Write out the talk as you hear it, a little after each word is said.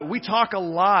we talk a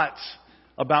lot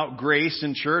about grace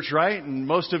in church, right? And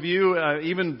most of you,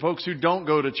 even folks who don't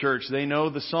go to church, they know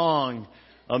the song,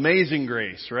 Amazing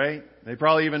Grace, right? They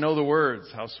probably even know the words,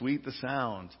 how sweet the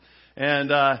sound. And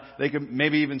they could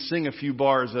maybe even sing a few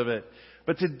bars of it.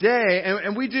 But today,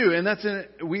 and we do, and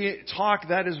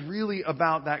that is really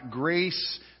about that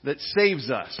grace that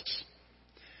saves us.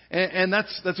 And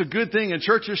that's a good thing, and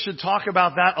churches should talk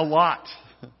about that a lot.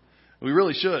 We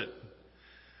really should.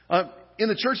 In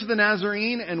the Church of the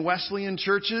Nazarene and Wesleyan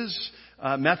churches,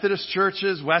 Methodist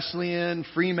churches, Wesleyan,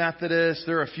 Free Methodist,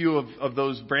 there are a few of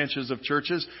those branches of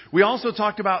churches. We also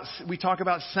talk about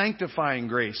sanctifying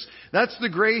grace. That's the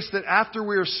grace that after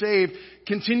we are saved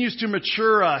continues to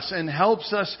mature us and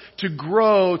helps us to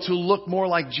grow to look more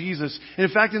like Jesus. And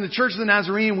in fact, in the Church of the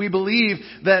Nazarene, we believe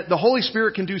that the Holy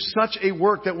Spirit can do such a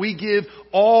work that we give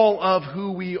all of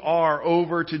who we are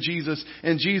over to Jesus,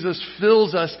 and Jesus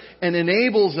fills us and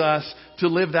enables us to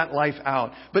live that life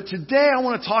out. But today I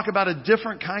want to talk about a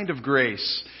different kind of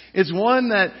grace. It's one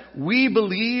that we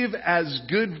believe as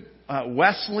good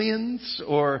Wesleyans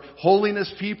or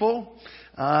holiness people.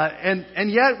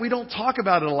 And yet we don't talk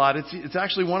about it a lot. It's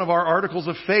actually one of our articles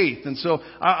of faith. And so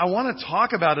I want to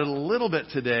talk about it a little bit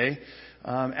today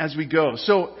as we go.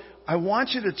 So I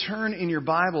want you to turn in your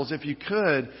Bibles, if you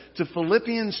could, to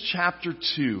Philippians chapter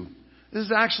 2. This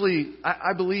is actually,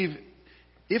 I believe,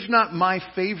 if not my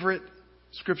favorite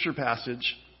scripture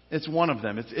passage, it's one of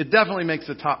them. It definitely makes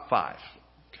the top 5.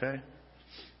 Okay?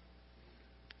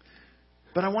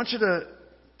 But I want you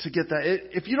to get that.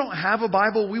 If you don't have a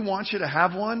Bible, we want you to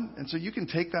have one. And so you can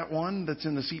take that one that's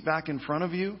in the seat back in front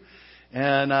of you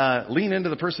and lean into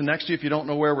the person next to you if you don't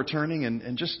know where we're turning,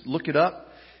 and just look it up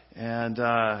and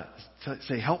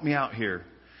say, help me out here.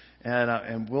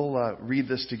 And we'll read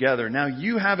this together. Now,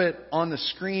 you have it on the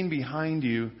screen behind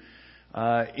you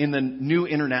in the New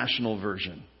International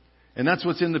Version. And that's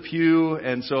what's in the pew,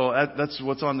 and so that's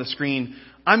what's on the screen.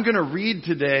 I'm going to read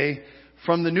today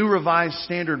from the New Revised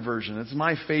Standard Version. It's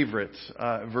my favorite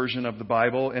version of the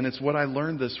Bible, and it's what I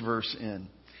learned this verse in.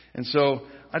 And so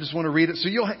I just want to read it. So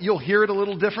you'll hear it a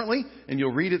little differently, and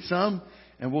you'll read it some,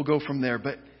 and we'll go from there.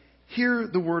 But hear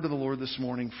the word of the Lord this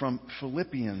morning from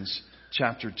Philippians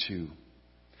chapter 2.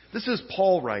 This is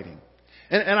Paul writing.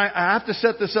 And I have to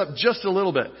set this up just a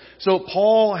little bit. So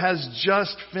Paul has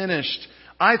just finished,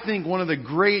 I think, one of the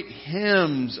great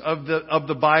hymns of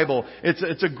the Bible.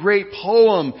 It's a great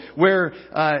poem where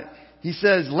he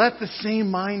says, "Let the same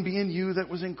mind be in you that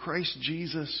was in Christ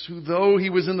Jesus, who though he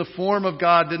was in the form of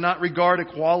God, did not regard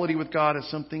equality with God as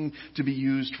something to be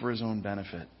used for his own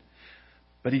benefit.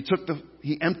 But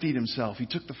he emptied himself. He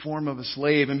took the form of a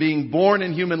slave, and being born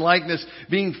in human likeness,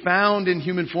 being found in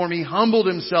human form, he humbled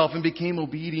himself and became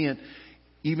obedient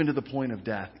even to the point of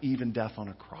death, even death on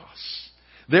a cross.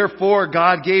 Therefore,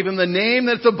 God gave him the name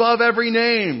that's above every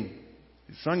name."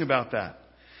 He sung about that.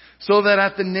 "So that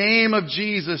at the name of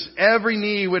Jesus, every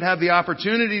knee would have the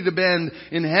opportunity to bend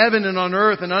in heaven and on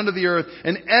earth and under the earth,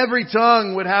 and every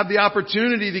tongue would have the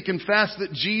opportunity to confess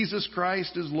that Jesus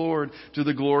Christ is Lord, to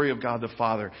the glory of God the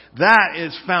Father." That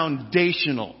is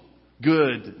foundational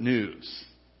good news.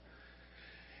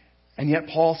 And yet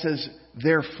Paul says,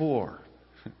 therefore.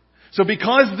 So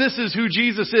because this is who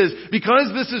Jesus is,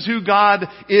 because this is who God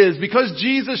is, because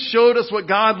Jesus showed us what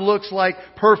God looks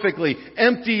like perfectly,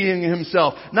 emptying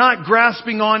himself, not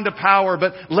grasping on to power,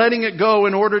 but letting it go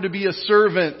in order to be a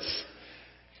servant,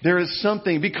 there is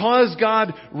something. Because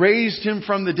God raised him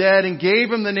from the dead and gave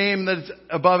him the name that's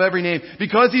above every name,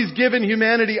 because he's given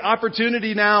humanity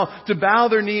opportunity now to bow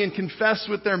their knee and confess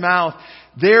with their mouth,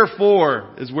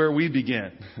 therefore is where we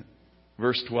begin.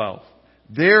 Verse 12.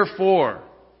 Therefore,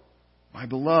 my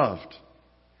beloved,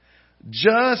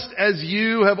 just as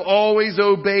you have always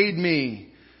obeyed me,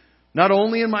 not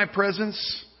only in my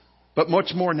presence, but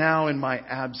much more now in my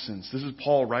absence. This is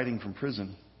Paul writing from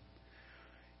prison.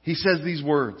 He says these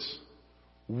words,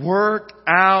 "Work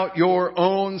out your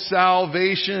own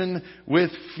salvation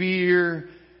with fear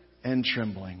and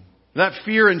trembling." That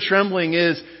fear and trembling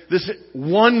is this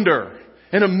wonder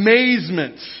and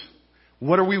amazement.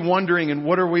 What are we wondering, and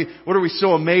what are we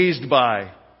so amazed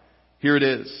by? Here it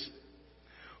is.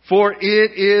 "For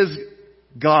it is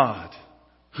God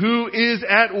who is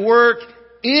at work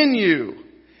in you,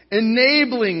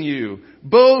 enabling you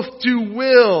both to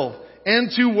will and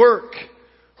to work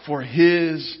for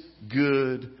his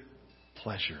good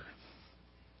pleasure."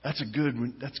 That's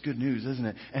good news, isn't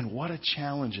it? And what a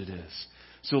challenge it is.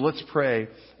 So let's pray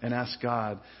and ask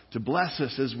God to bless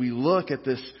us as we look at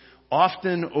this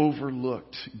often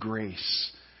overlooked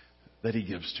grace that he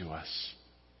gives to us.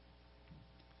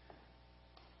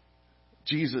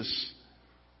 Jesus,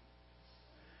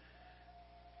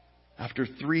 After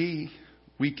 3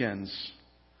 weekends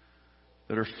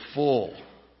that are full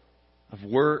of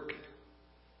work,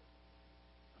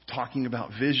 of talking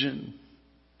about vision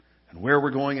and where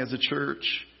we're going as a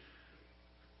church,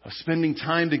 of spending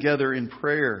time together in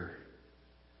prayer,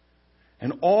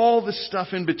 and all the stuff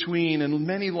in between, and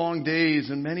many long days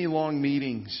and many long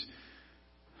meetings,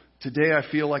 today I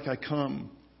feel like I come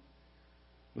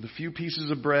with a few pieces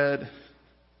of bread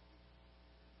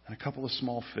and a couple of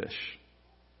small fish.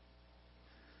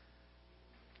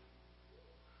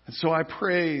 And so I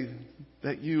pray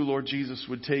that you, Lord Jesus,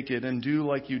 would take it and do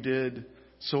like you did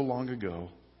so long ago.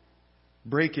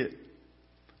 Break it,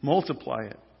 multiply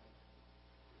it,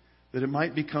 that it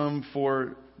might become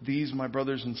for these, my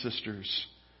brothers and sisters,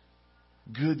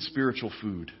 good spiritual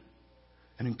food,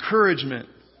 an encouragement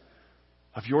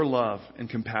of your love and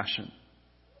compassion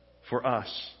for us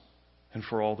and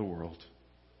for all the world.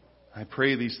 I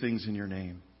pray these things in your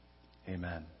name.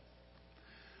 Amen.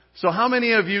 So how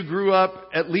many of you grew up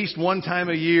at least one time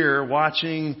a year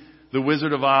watching The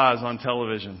Wizard of Oz on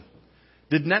television?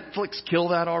 Did Netflix kill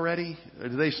that already? Or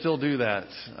do they still do that?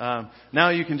 Now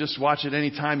you can just watch it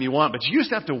anytime you want, but you used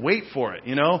to have to wait for it,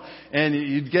 and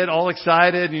you'd get all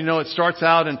excited. It starts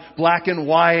out in black and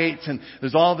white, and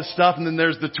there's all the stuff, and then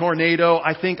there's the tornado.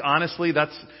 I think, honestly,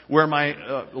 that's where my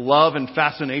love and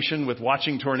fascination with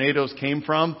watching tornadoes came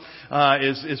from,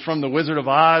 is from The Wizard of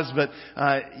Oz. But,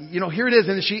 here it is,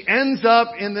 and she ends up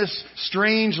in this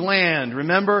strange land,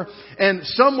 remember? And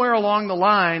somewhere along the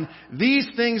line, these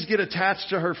things get attached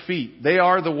to her feet. They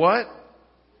are the what?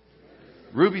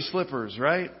 Ruby slippers,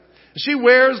 right? She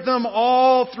wears them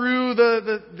all through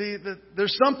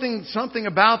there's something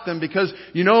about them because,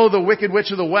 the Wicked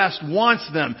Witch of the West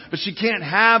wants them, but she can't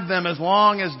have them as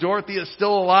long as Dorothy is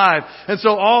still alive. And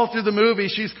so all through the movie,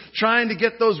 she's trying to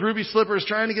get those ruby slippers.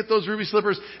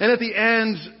 And at the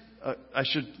end, I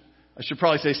should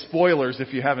probably say spoilers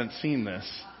if you haven't seen this.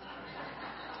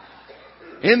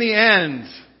 In the end,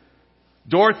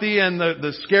 Dorothy and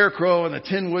the Scarecrow and the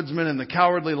Tin Woodsman and the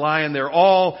Cowardly Lion,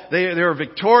 they're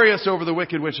victorious over the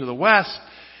Wicked Witch of the West.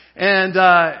 And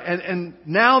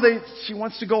now she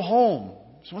wants to go home.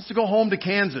 She wants to go home to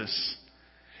Kansas.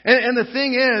 And the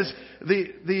thing is,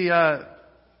 the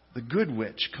good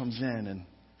witch comes in, and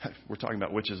we're talking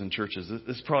about witches in churches.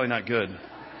 This is probably not good.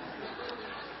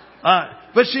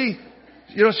 But she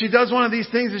does one of these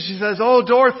things and she says, "Oh,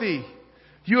 Dorothy,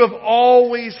 you have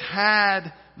always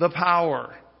had the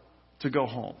power to go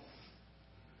home.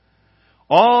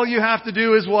 All you have to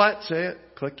do is what? Say it.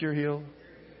 Click your heel.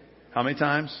 How many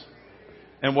times?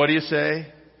 And what do you say?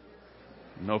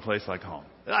 No place like home."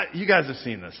 You guys have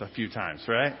seen this a few times,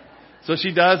 right? So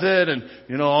she does it,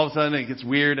 and all of a sudden it gets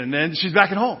weird, and then she's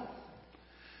back at home.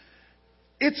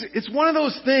 It's one of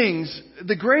those things.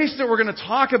 The grace that we're going to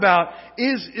talk about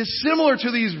is similar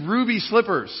to these ruby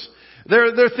slippers.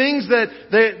 They're things that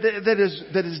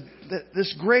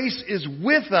this grace is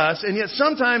with us, and yet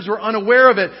sometimes we're unaware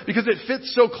of it because it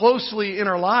fits so closely in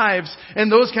our lives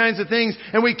and those kinds of things.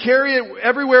 And we carry it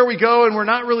everywhere we go, and we're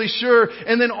not really sure.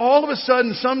 And then all of a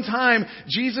sudden, sometime,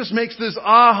 Jesus makes this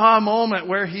aha moment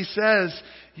where He says,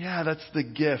 "Yeah, that's the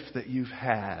gift that you've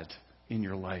had in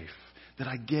your life. That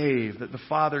I gave, that the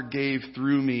Father gave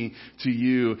through me to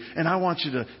you." And I want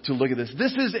you to look at this.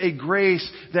 This is a grace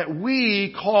that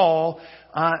we call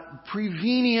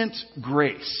prevenient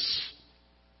grace.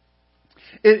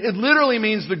 It literally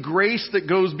means the grace that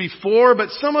goes before,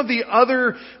 but some of the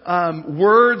other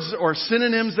words or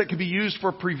synonyms that could be used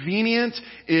for prevenient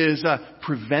is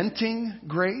preventing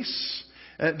grace.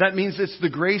 That means it's the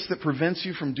grace that prevents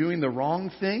you from doing the wrong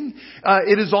thing.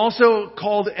 It is also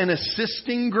called an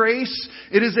assisting grace.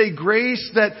 It is a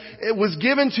grace that it was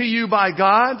given to you by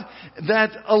God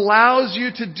that allows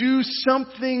you to do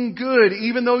something good,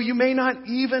 even though you may not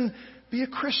even be a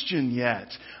Christian yet.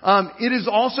 It is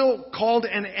also called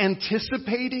an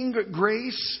anticipating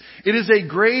grace. It is a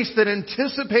grace that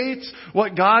anticipates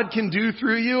what God can do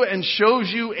through you and shows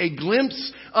you a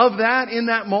glimpse of that in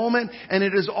that moment. And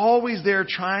it is always there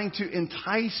trying to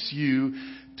entice you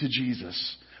to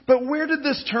Jesus. But where did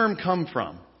this term come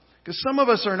from? Because some of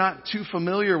us are not too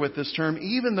familiar with this term,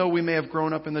 even though we may have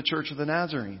grown up in the Church of the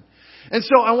Nazarene. And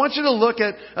so I want you to look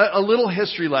at a little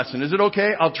history lesson. Is it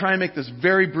okay? I'll try and make this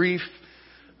very brief,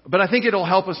 but I think it'll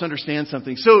help us understand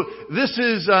something. So this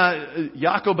is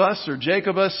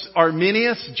Jacobus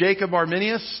Arminius, Jacob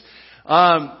Arminius.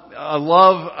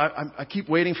 I keep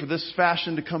waiting for this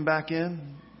fashion to come back in.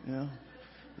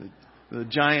 The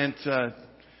giant.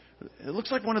 It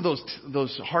looks like one of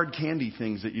those hard candy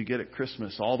things that you get at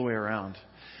Christmas all the way around.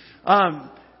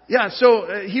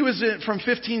 He was from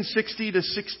 1560 to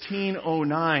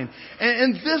 1609.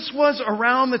 And this was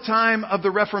around the time of the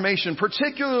Reformation,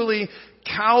 particularly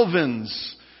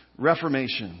Calvin's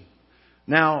Reformation.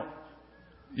 Now,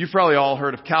 you've probably all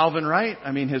heard of Calvin, right?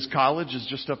 I mean, his college is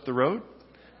just up the road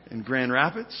in Grand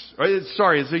Rapids.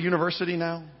 Sorry, is it a university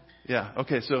now? Yeah,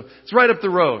 okay, so it's right up the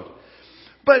road.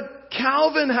 But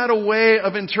Calvin had a way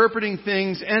of interpreting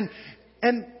things,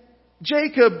 and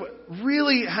Jacob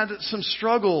really had some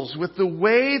struggles with the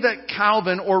way that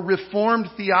Calvin, or Reformed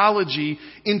theology,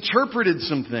 interpreted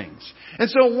some things. And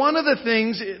so one of the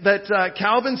things that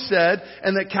Calvin said,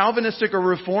 and that Calvinistic or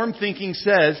Reformed thinking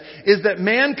says, is that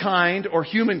mankind, or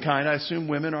humankind, I assume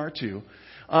women are too,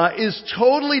 is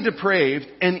totally depraved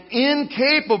and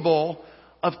incapable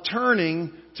of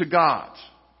turning to God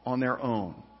on their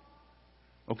own.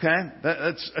 Okay?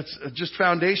 That's just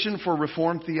foundation for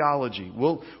Reformed theology.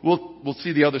 We'll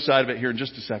see the other side of it here in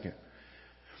just a second.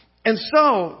 And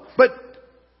so, but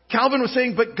Calvin was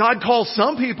saying, but God calls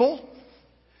some people.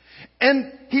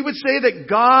 And he would say that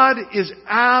God is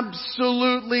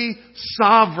absolutely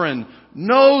sovereign,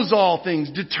 knows all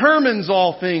things, determines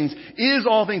all things, is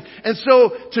all things. And so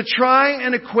to try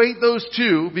and equate those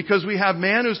two, because we have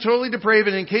man who's totally depraved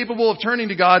and incapable of turning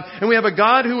to God, and we have a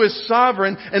God who is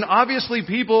sovereign, and obviously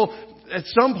people at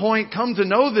some point come to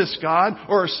know this God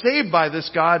or are saved by this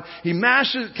God.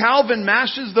 Calvin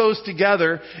mashes those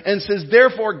together and says,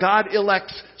 therefore God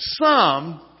elects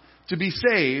some to be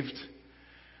saved,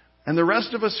 and the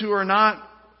rest of us who are not,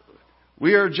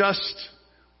 we are just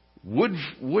wood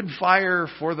fire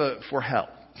for hell.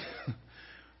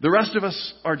 The rest of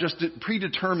us are just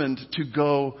predetermined to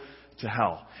go to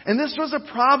hell. And this was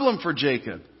a problem for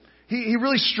Jacob. He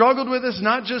really struggled with this,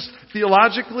 not just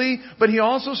theologically, but he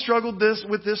also struggled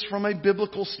with this from a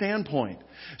biblical standpoint.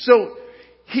 So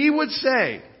he would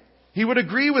say, he would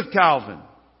agree with Calvin,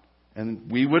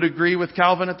 and we would agree with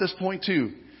Calvin at this point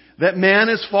too, that man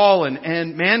is fallen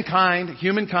and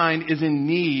humankind is in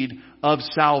need of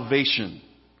salvation.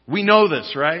 We know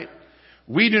this, right?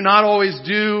 We do not always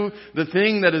do the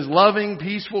thing that is loving,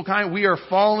 peaceful, kind. We are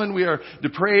fallen, we are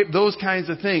depraved, those kinds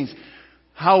of things.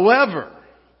 However,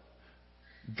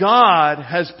 God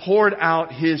has poured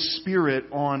out His Spirit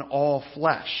on all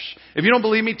flesh. If you don't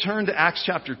believe me, turn to Acts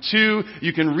chapter 2.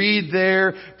 You can read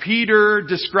there. Peter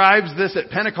describes this at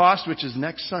Pentecost, which is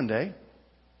next Sunday.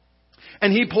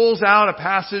 And he pulls out a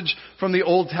passage from the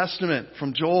Old Testament,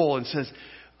 from Joel, and says,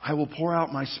 I will pour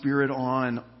out my Spirit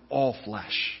on all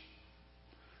flesh.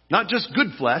 Not just good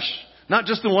flesh, not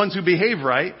just the ones who behave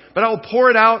right, but I will pour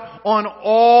it out on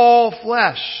all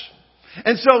flesh.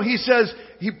 And so he says,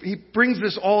 he brings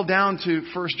this all down to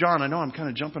 1 John. I know I'm kind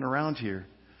of jumping around here.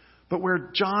 But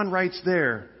where John writes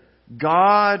there,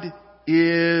 God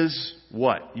is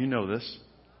what? You know this.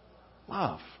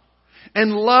 Love.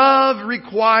 And love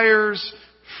requires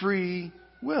free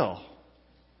will.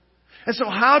 And so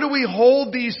how do we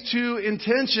hold these two in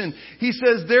tension? He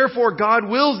says, therefore God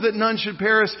wills that none should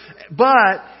perish,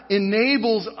 but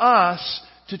enables us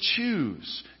to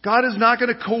choose. God is not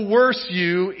going to coerce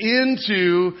you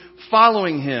into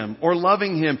following Him or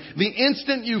loving Him. The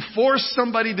instant you force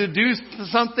somebody to do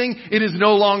something, it is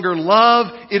no longer love,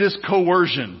 it is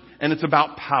coercion. And it's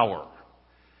about power.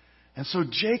 And so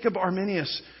Jacob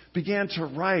Arminius began to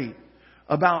write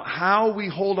about how we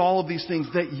hold all of these things.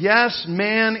 That yes,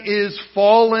 man is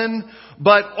fallen,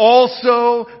 but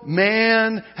also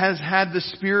man has had the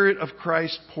Spirit of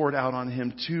Christ poured out on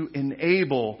him to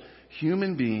enable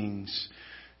human beings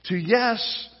to,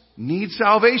 yes, need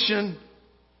salvation,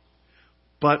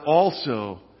 but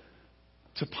also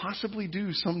to possibly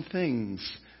do some things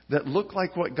that look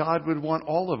like what God would want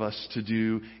all of us to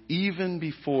do even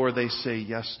before they say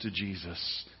yes to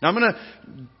Jesus. Now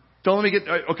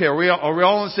okay, are we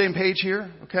all on the same page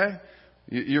here? Okay?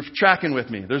 You're tracking with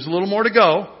me. There's a little more to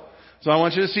go. So I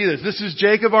want you to see this. This is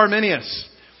Jacob Arminius.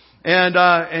 And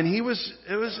it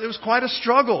was quite a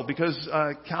struggle because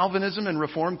Calvinism and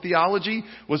Reformed theology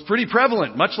was pretty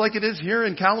prevalent, much like it is here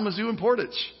in Kalamazoo and Portage.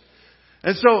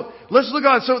 And so let's look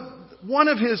on. So one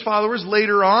of his followers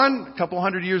later on, a couple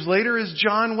hundred years later, is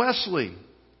John Wesley.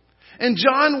 And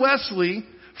John Wesley,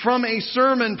 from a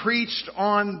sermon preached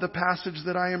on the passage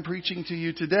that I am preaching to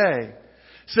you today,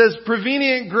 says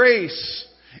prevenient grace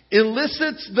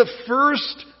elicits the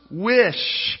first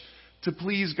wish to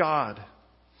please God.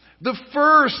 The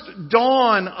first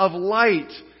dawn of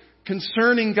light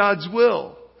concerning God's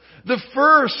will. The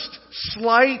first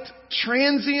slight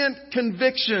transient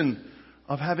conviction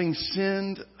of having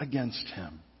sinned against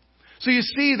Him. So you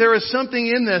see, there is something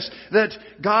in this that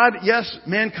God, yes,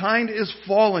 mankind is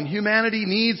fallen. Humanity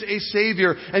needs a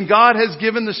Savior. And God has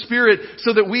given the Spirit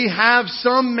so that we have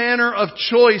some manner of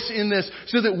choice in this,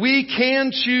 so that we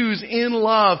can choose in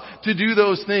love to do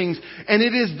those things. And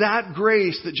it is that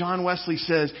grace that John Wesley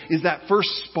says is that first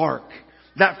spark,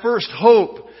 that first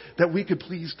hope that we could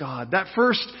please God. That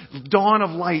first dawn of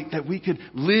light that we could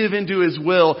live into His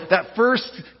will. That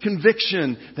first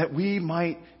conviction that we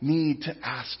might need to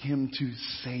ask Him to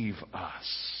save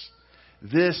us.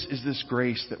 This is this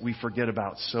grace that we forget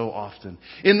about so often.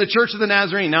 In the Church of the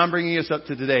Nazarene, now I'm bringing us up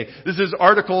to today. This is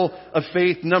Article of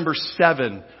Faith number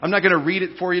 7. I'm not going to read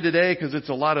it for you today because it's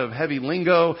a lot of heavy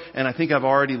lingo, and I think I've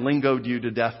already lingoed you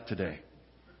to death today.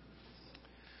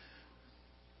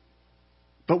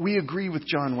 But we agree with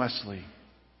John Wesley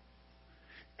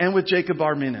and with Jacob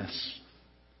Arminis,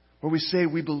 where we say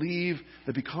we believe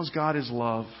that because God is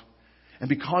love and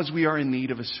because we are in need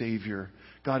of a Savior,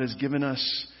 God has given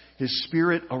us His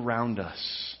Spirit around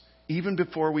us, even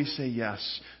before we say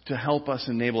yes, to help us,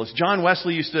 enable us. John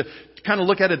Wesley used to kind of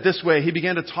look at it this way. He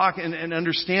began to talk and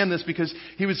understand this because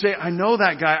he would say, I know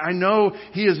that guy. I know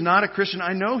he is not a Christian.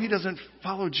 I know he doesn't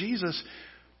follow Jesus,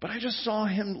 but I just saw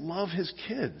him love his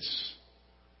kids.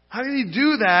 How did he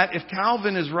do that if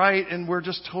Calvin is right and we're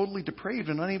just totally depraved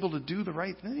and unable to do the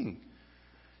right thing?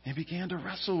 And he began to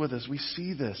wrestle with us. We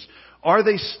see this. Are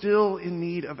they still in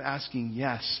need of asking?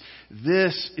 Yes.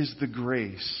 This is the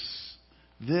grace.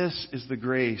 This is the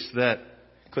grace that,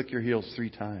 click your heels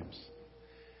 3 times,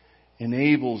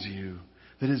 enables you,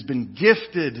 that has been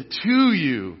gifted to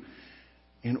you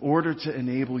in order to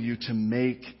enable you to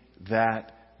make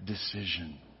that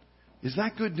decision. Is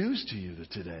that good news to you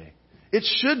today? It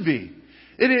should be.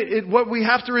 What we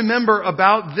have to remember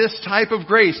about this type of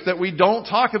grace that we don't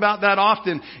talk about that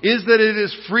often is that it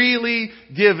is freely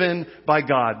given by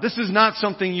God. This is not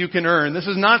something you can earn. This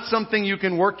is not something you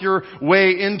can work your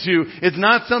way into. It's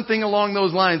not something along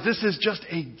those lines. This is just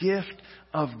a gift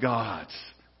of God,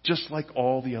 just like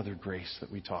all the other grace that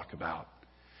we talk about.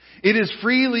 It is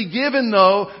freely given,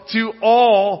 though, to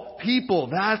all people.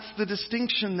 That's the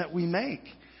distinction that we make,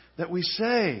 that we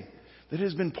say, that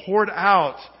has been poured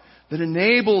out, that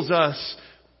enables us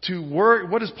to work.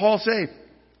 What does Paul say?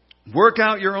 Work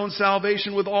out your own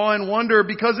salvation with awe and wonder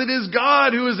because it is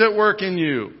God who is at work in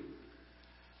you.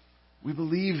 We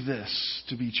believe this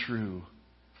to be true.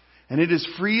 And it is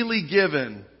freely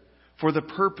given for the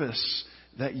purpose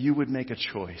that you would make a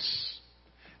choice.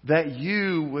 That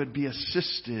you would be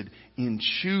assisted in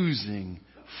choosing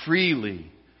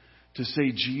freely to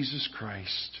say Jesus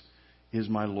Christ is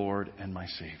my Lord and my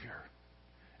Savior.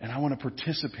 And I want to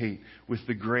participate with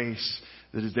the grace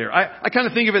that is there. I kind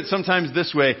of think of it sometimes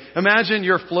this way. Imagine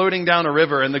you're floating down a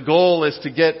river and the goal is to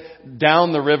get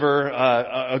down the river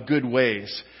a good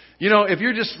ways. You know, if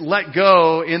you're just let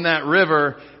go in that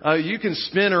river, you can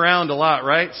spin around a lot,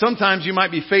 right? Sometimes you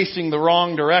might be facing the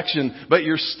wrong direction, but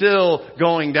you're still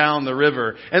going down the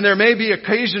river. And there may be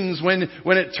occasions when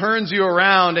it turns you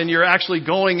around and you're actually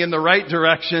going in the right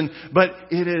direction, but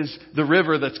it is the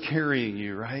river that's carrying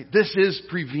you, right? This is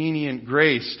prevenient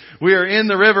grace. We are in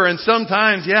the river and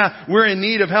sometimes, we're in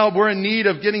need of help. We're in need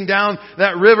of getting down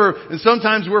that river and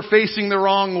sometimes we're facing the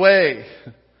wrong way.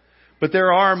 But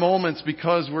there are moments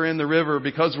because we're in the river,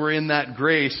 because we're in that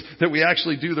grace, that we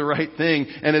actually do the right thing.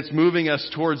 And it's moving us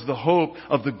towards the hope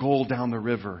of the goal down the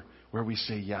river where we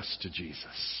say yes to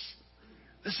Jesus.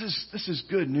 This is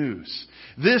good news.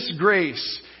 This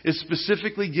grace is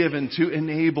specifically given to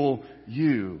enable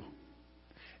you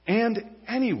and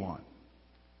anyone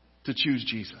to choose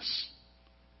Jesus.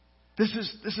 This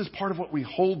is part of what we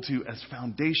hold to as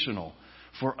foundational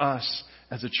for us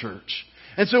as a church.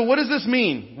 And so what does this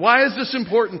mean? Why is this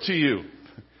important to you?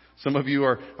 Some of you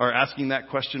are asking that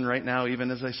question right now,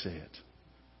 even as I say it.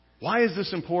 Why is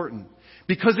this important?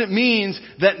 Because it means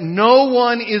that no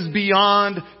one is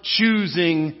beyond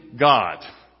choosing God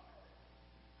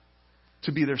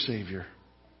to be their Savior.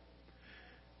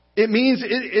 It means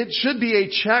it should be a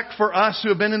check for us who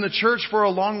have been in the church for a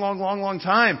long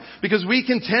time. Because we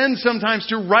can tend sometimes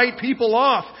to write people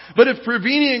off. But if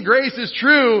prevenient grace is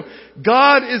true,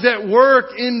 God is at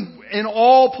work in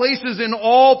all places, in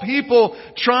all people,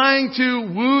 trying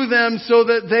to woo them so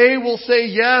that they will say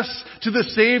yes to the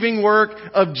saving work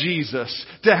of Jesus.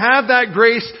 To have that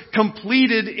grace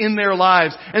completed in their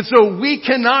lives. And so we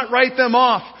cannot write them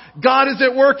off. God is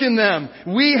at work in them.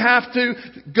 We have to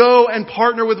go and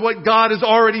partner with what God is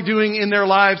already doing in their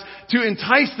lives to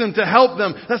entice them, to help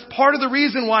them. That's part of the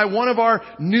reason why one of our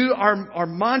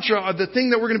mantra, or the thing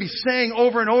that we're going to be saying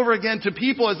over and over again to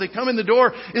people as they come in the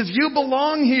door is, you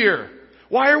belong here.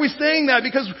 Why are we saying that?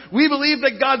 Because we believe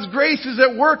that God's grace is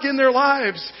at work in their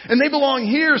lives. And they belong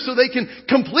here so they can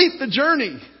complete the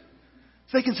journey.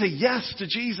 So they can say yes to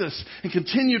Jesus and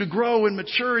continue to grow in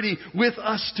maturity with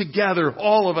us together,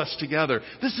 all of us together.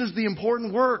 This is the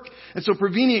important work. And so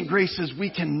prevenient grace says we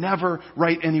can never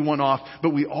write anyone off,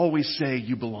 but we always say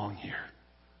you belong here.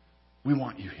 We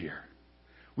want you here.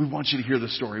 We want you to hear the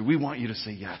story. We want you to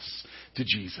say yes to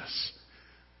Jesus.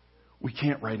 We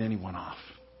can't write anyone off.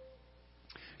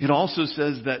 It also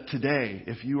says that today,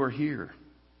 if you are here,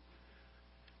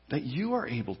 that you are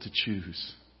able to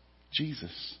choose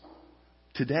Jesus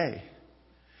today.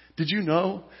 Did you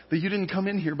know that you didn't come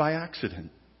in here by accident?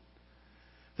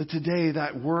 That today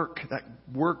that work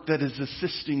that is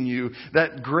assisting you,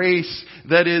 that grace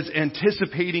that is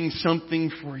anticipating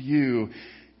something for you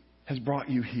has brought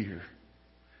you here.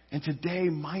 And today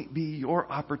might be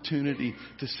your opportunity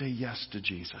to say yes to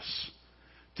Jesus.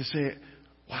 To say,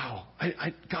 wow,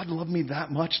 God loved me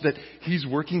that much that He's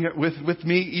working it with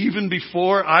me even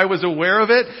before I was aware of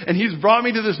it. And He's brought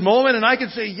me to this moment and I can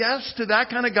say yes to that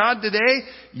kind of God today.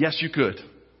 Yes, you could.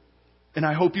 And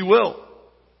I hope you will.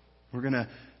 We're going to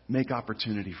make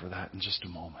opportunity for that in just a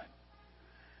moment.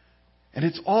 And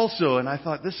it's also, and I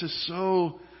thought this is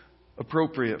so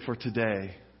appropriate for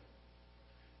today.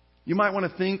 You might want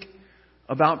to think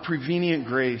about prevenient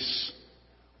grace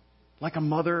like a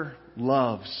mother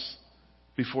loves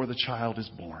before the child is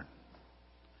born.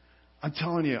 I'm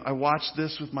telling you, I watched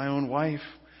this with my own wife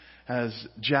as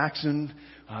Jackson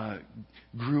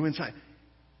grew inside.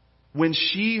 When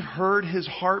she heard his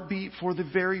heartbeat for the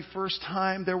very first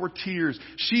time, there were tears.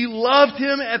 She loved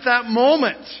him at that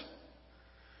moment.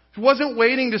 She wasn't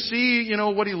waiting to see,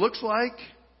 what he looks like.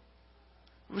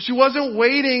 She wasn't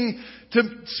waiting to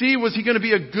see, was he going to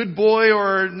be a good boy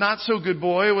or not so good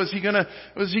boy? Was he going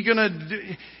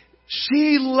to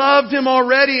She loved him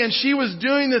already, and she was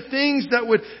doing the things that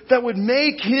would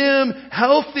make him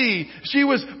healthy. She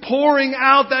was pouring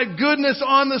out that goodness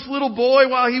on this little boy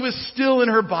while he was still in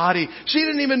her body. She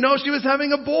didn't even know she was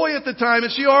having a boy at the time,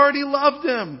 and she already loved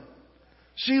him.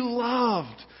 She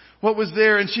loved what was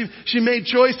there, and she made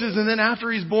choices, and then after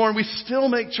he's born, we still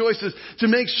make choices to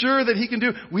make sure that he can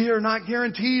do. We are not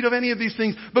guaranteed of any of these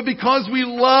things, but because we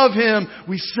love him,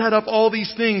 we set up all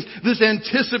these things, this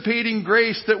anticipating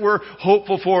grace that we're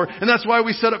hopeful for. And that's why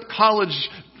we set up college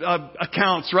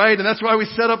accounts, right? And that's why we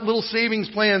set up little savings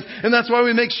plans, and that's why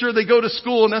we make sure they go to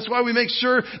school, and that's why we make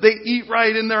sure they eat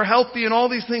right and they're healthy and all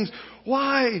these things.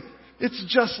 Why? It's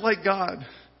just like God,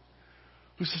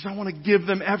 who says, I want to give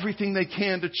them everything they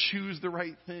can to choose the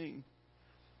right thing.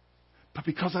 But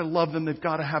because I love them, they've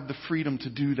got to have the freedom to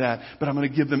do that. But I'm going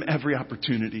to give them every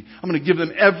opportunity. I'm going to give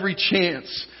them every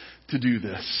chance to do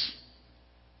this.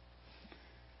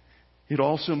 It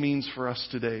also means for us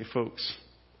today, folks,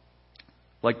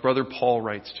 like Brother Paul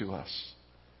writes to us,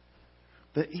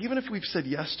 that even if we've said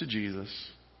yes to Jesus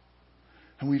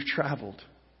and we've traveled,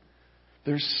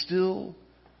 there's still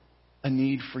a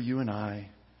need for you and I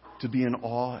to be in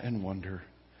awe and wonder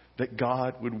that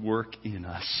God would work in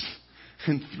us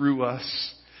and through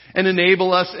us and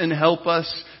enable us and help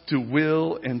us to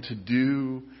will and to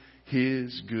do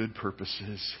His good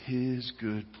purposes, His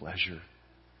good pleasure.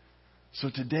 So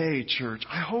today, church,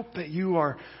 I hope that you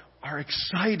are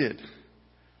excited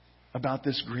about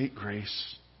this great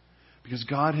grace, because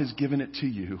God has given it to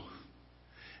you,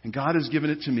 and God has given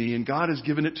it to me, and God has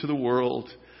given it to the world,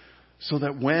 so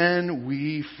that when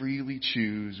we freely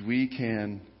choose, we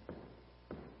can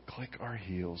click our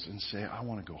heels and say, I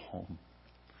want to go home.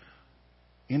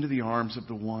 Into the arms of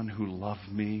the one who loved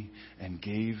me and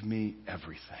gave me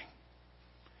everything.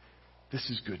 This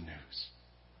is good news.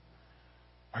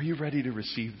 Are you ready to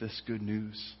receive this good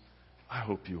news? I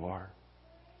hope you are.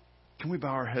 Can we bow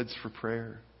our heads for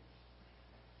prayer?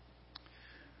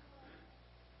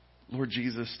 Lord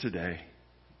Jesus, today,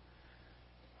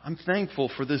 I'm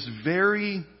thankful for this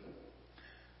very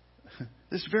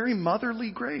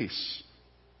motherly grace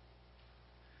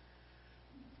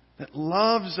that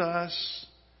loves us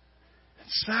and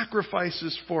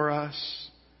sacrifices for us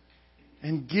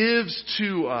and gives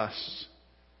to us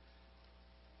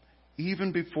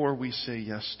even before we say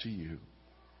yes to you.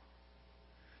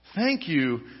 Thank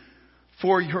you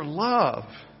for your love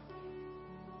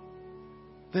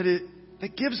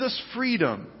that gives us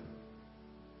freedom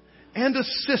and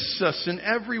assists us in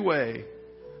every way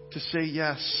to say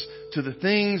yes to the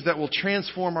things that will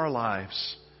transform our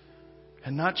lives.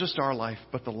 And not just our life,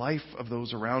 but the life of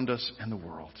those around us and the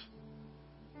world.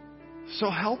 So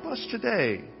help us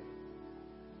today.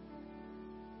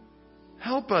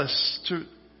 Help us to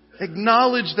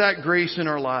acknowledge that grace in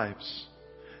our lives.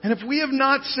 And if we have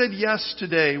not said yes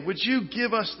today, would you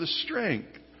give us the strength,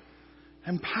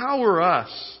 empower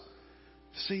us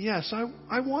to say, yes,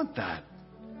 I want that.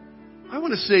 I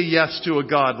want to say yes to a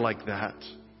God like that.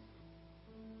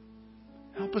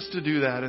 Help us to do that.